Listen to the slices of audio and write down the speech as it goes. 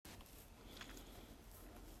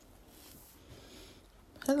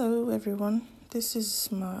Hello, everyone. This is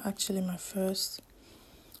actually my first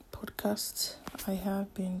podcast. I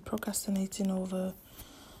have been procrastinating over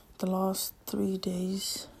the last 3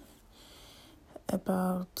 days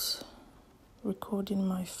about recording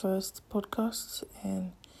my first podcast,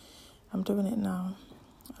 and I'm doing it now.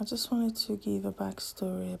 I just wanted to give a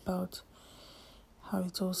backstory about how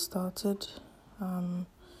it all started. I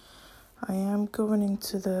am going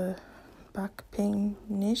into the back pain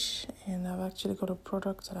niche, and I've actually got a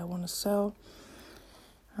product that I want to sell.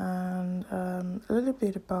 And a little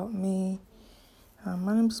bit about me.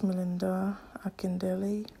 My name is Melinda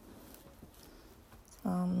Akindele.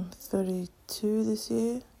 I'm 32 this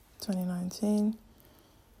year, 2019.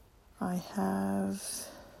 I have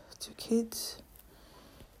 2 kids,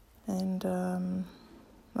 and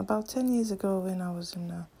about 10 years ago when I was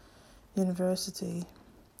in university,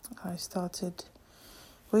 I started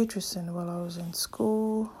waitressing while I was in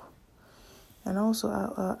school, and also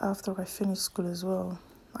after I finished school as well,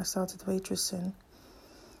 I started waitressing.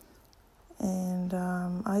 And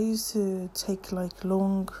I used to take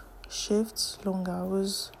long shifts, long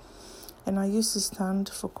hours, and I used to stand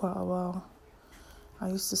for quite a while. I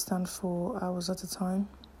used to stand for hours at a time,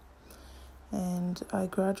 and I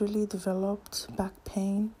gradually developed back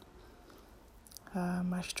pain.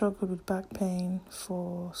 I struggled with back pain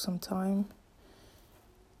for some time,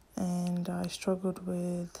 and I struggled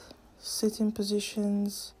with sitting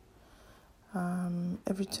positions.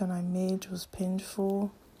 Every turn I made was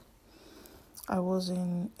painful. I was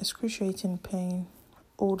in excruciating pain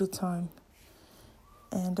all the time,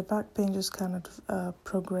 and the back pain just kind of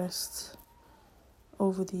progressed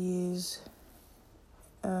over the years.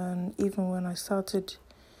 And even when I started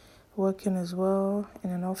working as well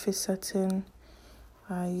in an office setting,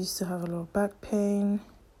 I used to have a lot of back pain.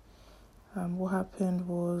 What happened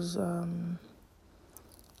was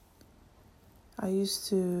I used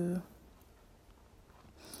to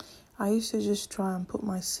just try and put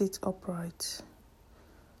my seat upright,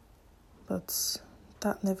 but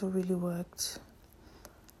that never really worked.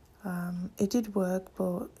 It did work,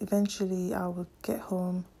 but eventually I would get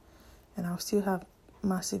home and I'll still have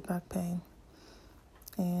massive back pain.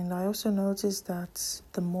 And I also noticed that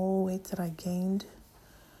the more weight that I gained,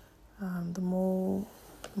 the more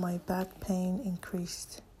my back pain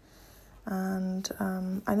increased. And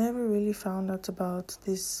I never really found out about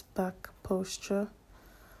this back posture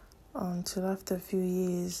until after a few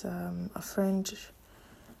years. A friend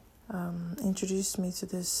introduced me to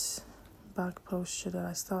this back posture that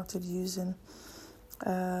I started using.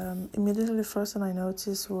 Immediately, the first thing I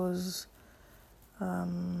noticed was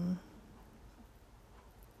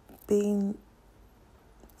being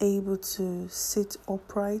able to sit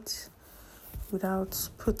upright without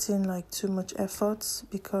putting too much effort,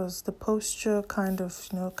 because the posture kind of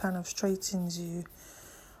straightens you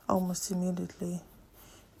almost immediately,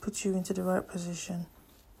 puts you into the right position.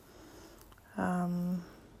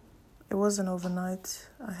 It wasn't overnight.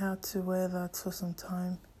 I had to wear that for some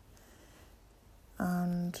time,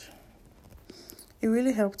 and it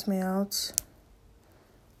really helped me out.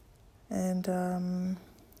 And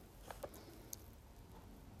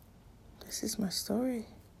this is my story.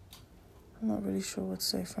 I'm not really sure what to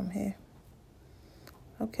say from here.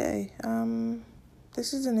 Okay,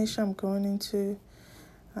 this is the niche I'm going into,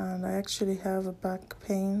 and I actually have a back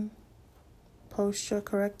pain posture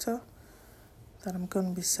corrector that I'm going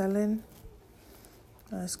to be selling.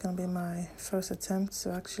 It's going to be my first attempt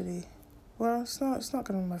to actually, it's not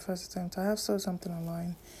going to be my first attempt. I have sold something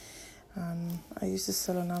online. I used to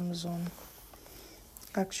sell on Amazon.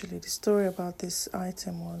 Actually, the story about this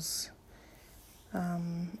item was,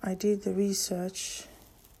 I did the research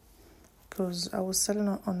because I was selling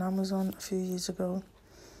on Amazon a few years ago,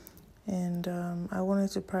 and I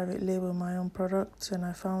wanted to private label my own product, and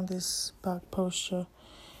I found this back posture,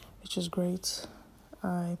 which is great.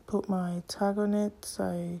 I put my tag on it.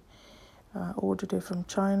 I ordered it from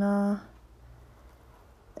China,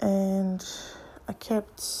 and I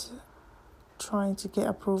kept trying to get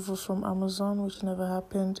approval from Amazon, which never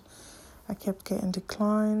happened. I kept getting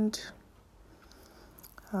declined.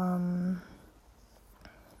 I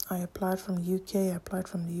applied from the UK, I applied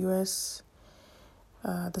from the US.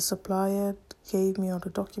 The supplier gave me all the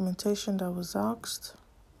documentation that was asked.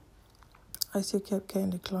 I still kept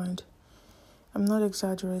getting declined. I'm not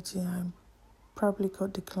exaggerating. I probably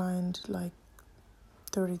got declined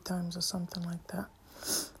 30 times or something like that.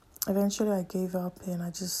 Eventually I gave up, and I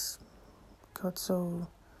just got so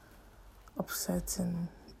upset and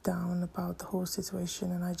down about the whole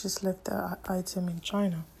situation, and I just left the item in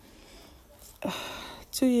China.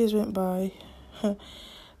 2 years went by.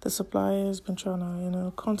 The supplier has been trying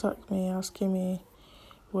to, contact me, asking me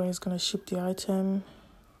where it's going to ship the item.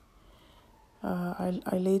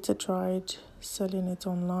 I later tried selling it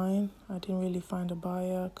online. I didn't really find a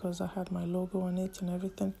buyer because I had my logo on it and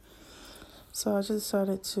everything. So I just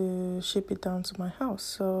decided to ship it down to my house.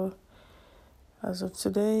 So as of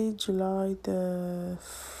today, July the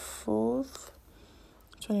 4th,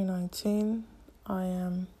 2019, I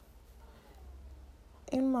am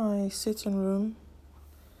in my sitting room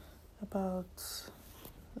about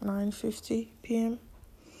 9:50 p.m.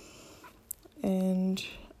 and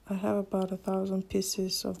I have about 1,000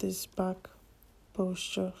 pieces of this back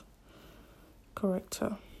posture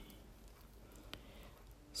corrector.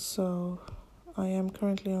 So I am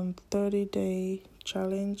currently on 30-day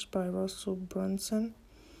challenge by Russell Brunson,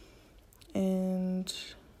 and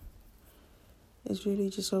it's really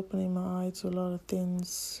just opening my eye to a lot of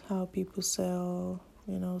things, how people sell,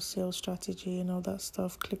 sales strategy and all that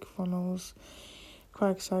stuff, ClickFunnels.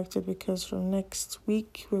 Quite excited because from next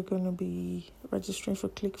week we're going to be registering for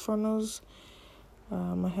ClickFunnels.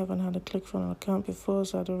 I haven't had a ClickFunnels account before,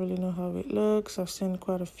 so I don't really know how it looks. I've seen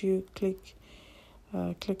quite a few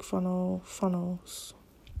ClickFunnels funnels,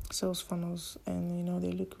 sales funnels, and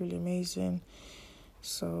they look really amazing.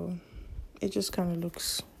 So it just kind of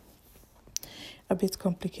looks a bit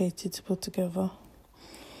complicated to put together,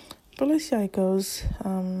 but let's see how it goes.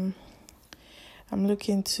 I'm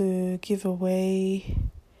looking to give away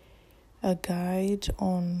a guide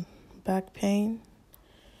on back pain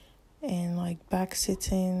and like back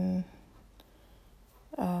sitting,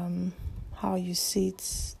 how you sit,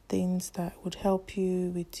 things that would help you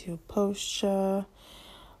with your posture,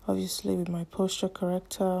 obviously with my posture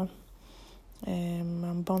corrector.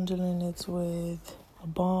 I'm bundling it with a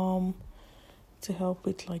balm to help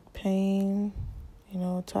with like pain,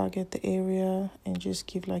 target the area and just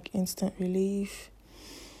give like instant relief.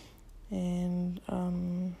 And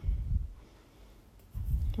I'm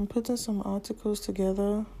putting some articles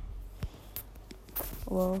together.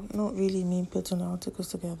 Well, not really me putting articles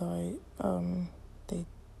together. They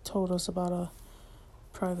told us about a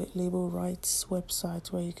private label rights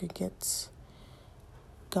website where you could get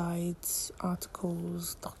guides,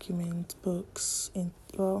 articles, documents, books,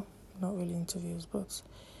 not really interviews, but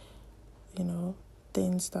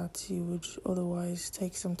things that you would otherwise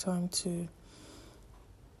take some time to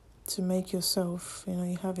make yourself.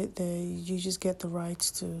 You have it there, you just get the rights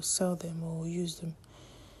to sell them or use them.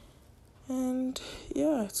 And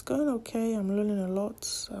yeah, it's going okay. I'm learning a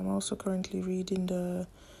lot. I'm also currently reading the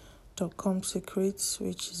 .com Secrets,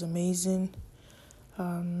 which is amazing.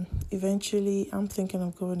 Eventually I'm thinking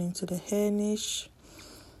of going into the hair niche,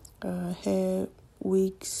 hair,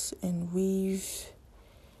 wigs and weave.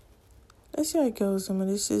 Let's see how it goes.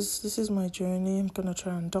 This is my journey. I'm gonna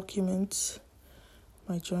try and document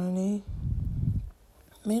my journey.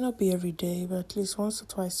 May not be every day, but at least once or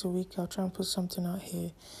twice a week I'll try and put something out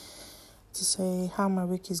here to say how my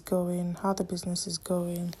week is going, how the business is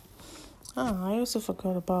going. I also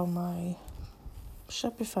forgot about my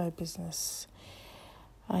Shopify business.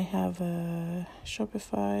 I have a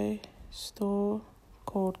Shopify store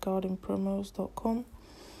called gardenpromos.com.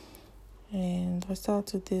 And I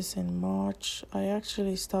started this in March. I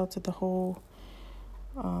actually started the whole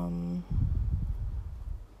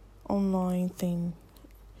online thing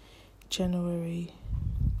January.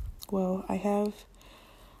 Well, I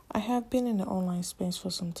have been in the online space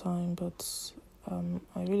for some time, but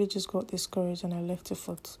I really just got discouraged and I left it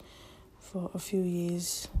for a few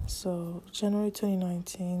years. So January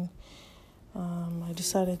 2019, I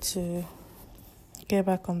decided to get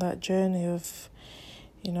back on that journey of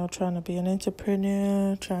trying to be an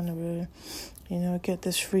entrepreneur, trying to, get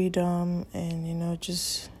this freedom and,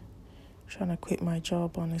 just trying to quit my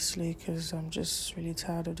job, honestly, because I'm just really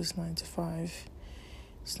tired of this 9 to 5.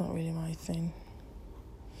 It's not really my thing.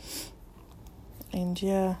 And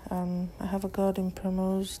yeah, I have a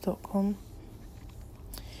gardenpromos.com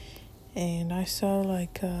and I sell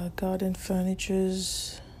like garden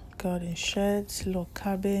furnitures, garden sheds, little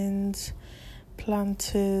cabins,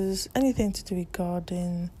 planters, anything to do with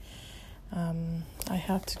garden. I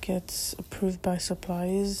have to get approved by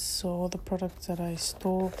suppliers, so all the products that I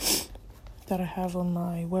store, that I have on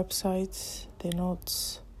my website,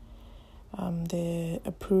 they're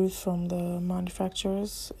approved from the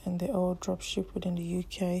manufacturers and they all drop ship within the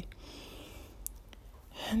UK.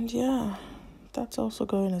 And yeah, that's also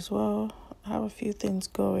going as well. I have a few things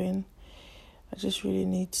going. I just really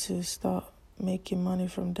need to start making money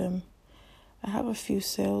from them. I have a few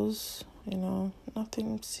sales,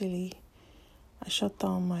 nothing silly. I shut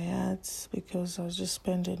down my ads because I was just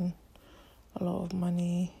spending a lot of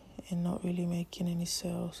money and not really making any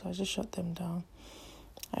sales. So I just shut them down.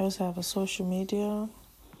 I also have a social media.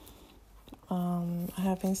 I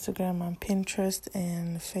have Instagram and Pinterest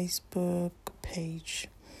and Facebook page.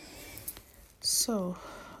 So,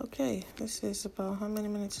 okay, this is about how many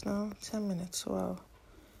minutes now? 10 minutes. Wow.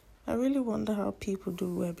 I really wonder how people do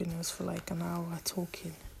webinars for like an hour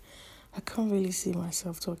talking. I can't really see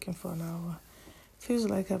myself talking for an hour. Feels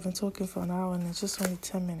like I've been talking for an hour and it's just only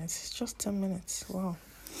 10 minutes. It's just 10 minutes. Wow.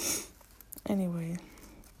 Anyway,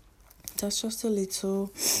 that's just a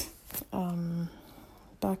little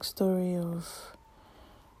backstory of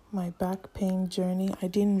my back pain journey. I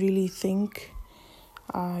didn't really think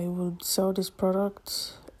I would sell this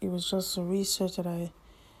product. It was just a research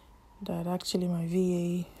that actually my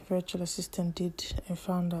VA virtual assistant did and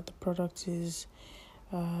found that the product is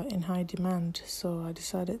in high demand. So I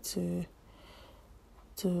decided to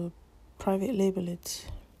private label it.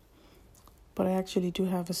 But I actually do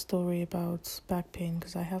have a story about back pain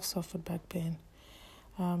because I have suffered back pain.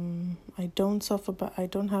 I don't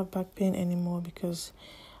have back pain anymore because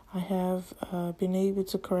I have been able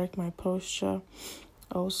to correct my posture.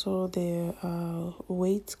 Also, the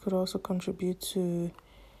weight could also contribute to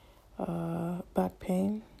back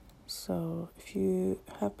pain. So if you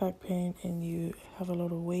have back pain and you have a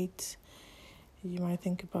lot of weight, you might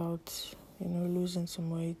think about, losing some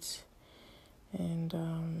weight. And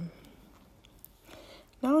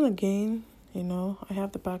now and again, I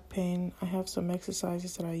have the back pain. I have some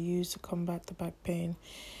exercises that I use to combat the back pain.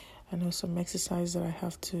 I know some exercises that I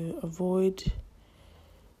have to avoid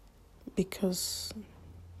because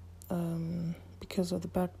of the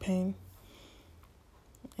back pain.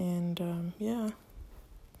 And yeah,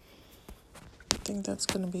 I think that's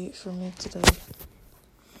going to be it for me today.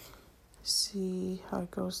 See how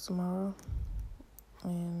it goes tomorrow.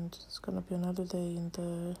 And it's going to be another day in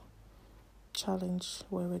the challenge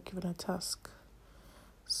where we're given a task.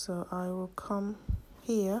 So I will come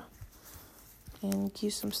here and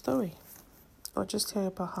give some story. Or just tell you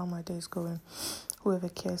about how my day is going. Whoever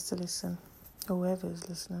cares to listen. Whoever is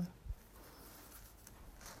listening.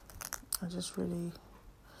 I just really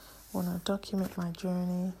want to document my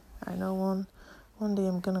journey. I know one day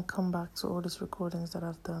I'm going to come back to all these recordings that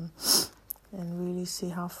I've done and really see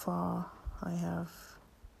how far I have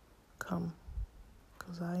come.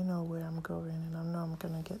 Because I know where I'm going and I know I'm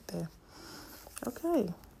going to get there. Okay,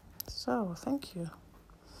 so thank you.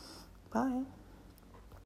 Bye.